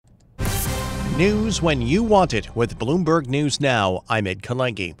News when you want it with Bloomberg News Now. I'm Ed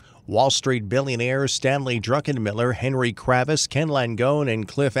Kalengi. Wall Street billionaires Stanley Druckenmiller, Henry Kravis, Ken Langone, and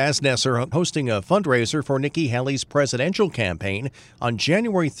Cliff Asness are hosting a fundraiser for Nikki Haley's presidential campaign on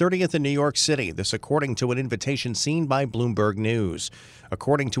January 30th in New York City. This according to an invitation seen by Bloomberg News.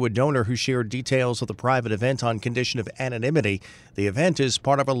 According to a donor who shared details of the private event on condition of anonymity, the event is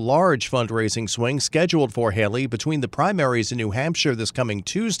part of a large fundraising swing scheduled for Haley between the primaries in New Hampshire this coming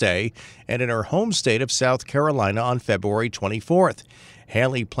Tuesday and in her home state of South Carolina on February 24th.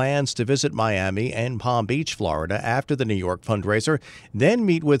 Haley plans to visit Miami and Palm Beach, Florida after the New York fundraiser, then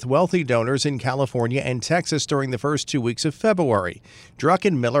meet with wealthy donors in California and Texas during the first 2 weeks of February.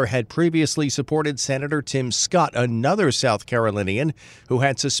 Druckenmiller had previously supported Senator Tim Scott, another South Carolinian who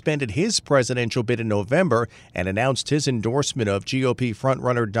had suspended his presidential bid in November and announced his endorsement of GOP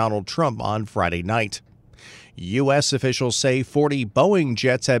frontrunner Donald Trump on Friday night. U.S. officials say 40 Boeing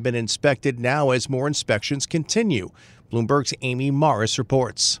jets have been inspected now as more inspections continue. Bloomberg's Amy Morris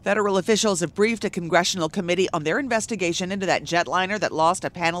reports. Federal officials have briefed a congressional committee on their investigation into that jetliner that lost a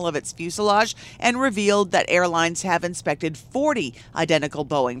panel of its fuselage and revealed that airlines have inspected 40 identical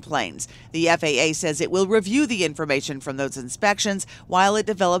Boeing planes. The FAA says it will review the information from those inspections while it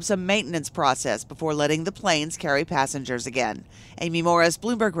develops a maintenance process before letting the planes carry passengers again. Amy Morris,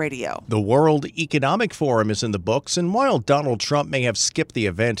 Bloomberg Radio. The World Economic Forum is in the books, and while Donald Trump may have skipped the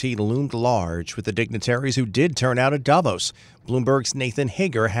event, he loomed large with the dignitaries who did turn out at Davos. Bloomberg's Nathan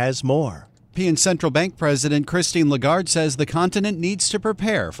Hager has more. European Central Bank President Christine Lagarde says the continent needs to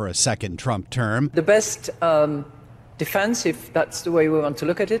prepare for a second Trump term. The best defense, if that's the way we want to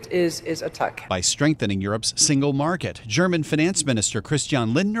look at it, is attack. By strengthening Europe's single market. German Finance Minister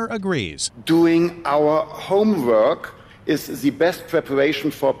Christian Lindner agrees. Doing our homework is the best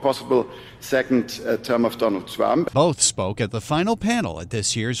preparation for a possible second term of Donald Trump. Both spoke at the final panel at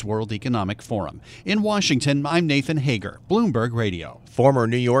this year's World Economic Forum. In Washington, I'm Nathan Hager, Bloomberg Radio. Former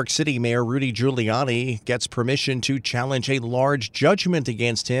New York City Mayor Rudy Giuliani gets permission to challenge a large judgment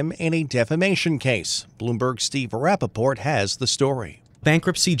against him in a defamation case. Bloomberg's Steve Rappaport has the story.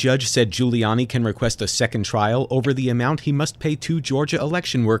 Bankruptcy judge said Giuliani can request a second trial over the amount he must pay two Georgia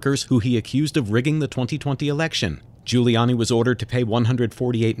election workers who he accused of rigging the 2020 election. Giuliani was ordered to pay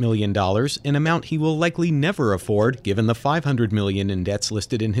 $148 million, an amount he will likely never afford given the $500 million in debts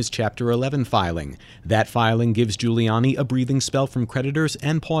listed in his Chapter 11 filing. That filing gives Giuliani a breathing spell from creditors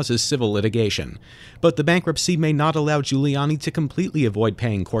and pauses civil litigation. But the bankruptcy may not allow Giuliani to completely avoid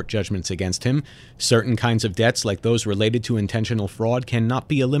paying court judgments against him. Certain kinds of debts, like those related to intentional fraud, cannot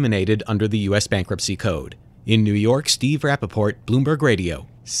be eliminated under the U.S. Bankruptcy Code. In New York, Steve Rappaport, Bloomberg Radio.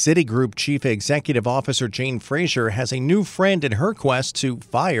 Citigroup Chief Executive Officer Jane Fraser has a new friend in her quest to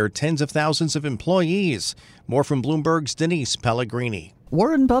fire tens of thousands of employees. More from Bloomberg's Denise Pellegrini.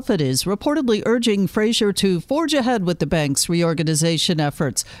 Warren Buffett is reportedly urging Fraser to forge ahead with the bank's reorganization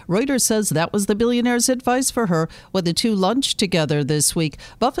efforts. Reuters says that was the billionaire's advice for her when the two lunched together this week.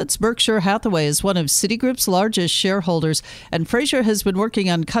 Buffett's Berkshire Hathaway is one of Citigroup's largest shareholders, and Fraser has been working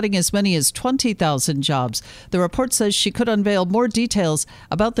on cutting as many as 20,000 jobs. The report says she could unveil more details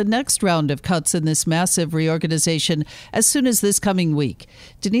about the next round of cuts in this massive reorganization as soon as this coming week.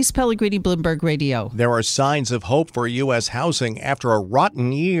 Denise Pellegrini, Bloomberg Radio. There are signs of hope for U.S. housing after a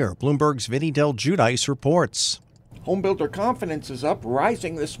rotten year. Bloomberg's Vinny Del Giudice reports. Homebuilder confidence is up,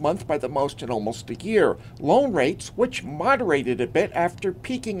 rising this month by the most in almost a year. Loan rates, which moderated a bit after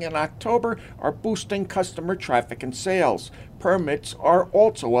peaking in October, are boosting customer traffic and sales. Permits are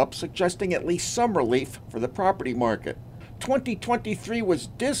also up, suggesting at least some relief for the property market. 2023 was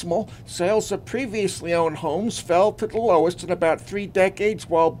dismal. Sales of previously owned homes fell to the lowest in about 3 decades,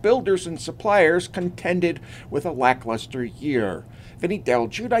 while builders and suppliers contended with a lackluster year. Vinny Del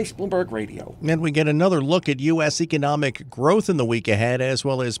Giudice, Bloomberg Radio. And we get another look at U.S. economic growth in the week ahead, as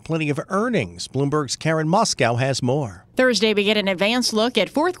well as plenty of earnings. Bloomberg's Karen Moscow has more. Thursday, we get an advanced look at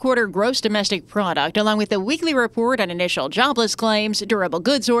fourth quarter gross domestic product, along with a weekly report on initial jobless claims, durable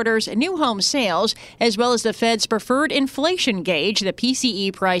goods orders, new home sales, as well as the Fed's preferred inflation gauge, the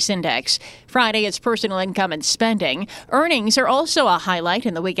PCE price index. Friday, it's personal income and spending. Earnings are also a highlight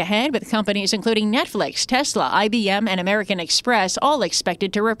in the week ahead, with companies including Netflix, Tesla, IBM, and American Express all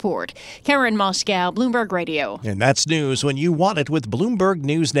expected to report. Karen Moscow, Bloomberg Radio. And that's news when you want it with Bloomberg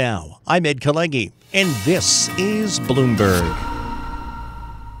News Now. I'm Ed Kalengi, and this is Bloomberg.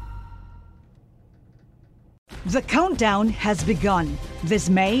 The countdown has begun. This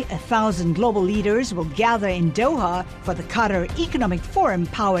May, 1,000 global leaders will gather in Doha for the Qatar Economic Forum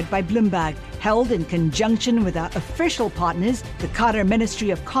powered by Bloomberg, held in conjunction with our official partners, the Qatar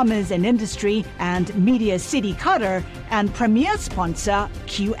Ministry of Commerce and Industry and Media City Qatar, and premier sponsor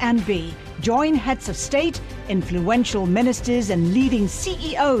QNB. Join heads of state, influential ministers, and leading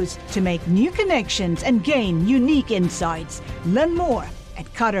CEOs to make new connections and gain unique insights. Learn more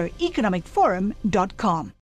at QatarEconomicForum.com.